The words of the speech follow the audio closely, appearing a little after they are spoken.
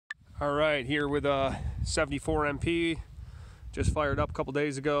All right, here with a 74 MP, just fired up a couple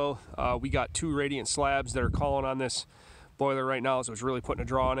days ago. We got 2 radiant slabs that are calling on this boiler right now, so it's really putting a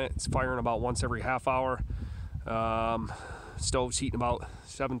draw on it. It's firing about once every half hour. Stove's heating about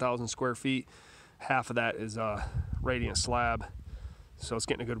 7,000 square feet. Half of that is a radiant slab, so it's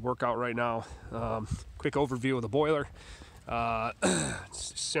getting a good workout right now. Quick overview of the boiler.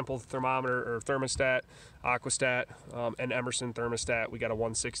 Simple thermometer or thermostat, Aquastat, and Emerson thermostat. We got a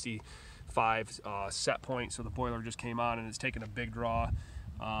 165 set point, so the boiler just came on and it's taking a big draw.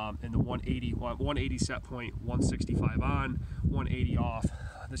 And the 180 set point, 165 on, 180 off.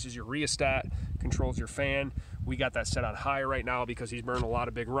 This is your rheostat, controls your fan. We got that set on high right now because he's burning a lot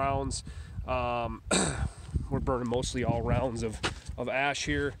of big rounds. We're burning mostly all rounds of ash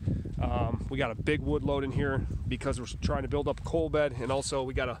here. We got a big wood load in here because we're trying to build up a coal bed, and also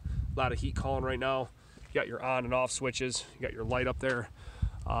we got a lot of heat calling right now. You got your on and off switches, you got your light up there.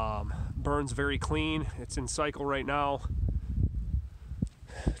 Burns very clean. It's in cycle right now.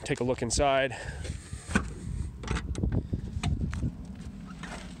 Take a look inside.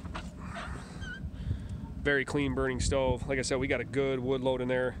 Very clean burning stove. Like I said, we got a good wood load in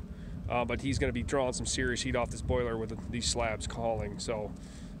there, but he's going to be drawing some serious heat off this boiler with these slabs calling. So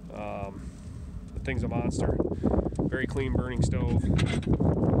the thing's a monster. Very clean burning stove. You're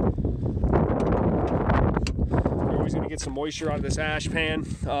always going to get some moisture out of this ash pan,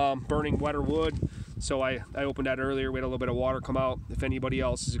 burning wetter wood. So I opened that earlier. We had a little bit of water come out. If anybody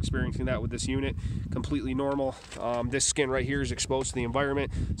else is experiencing that with this unit, completely normal. This skin right here is exposed to the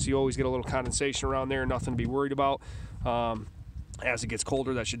environment, so you always get a little condensation around there, nothing to be worried about. As it gets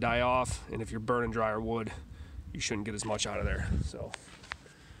colder, that should die off, and if you're burning drier wood, you shouldn't get as much out of there. So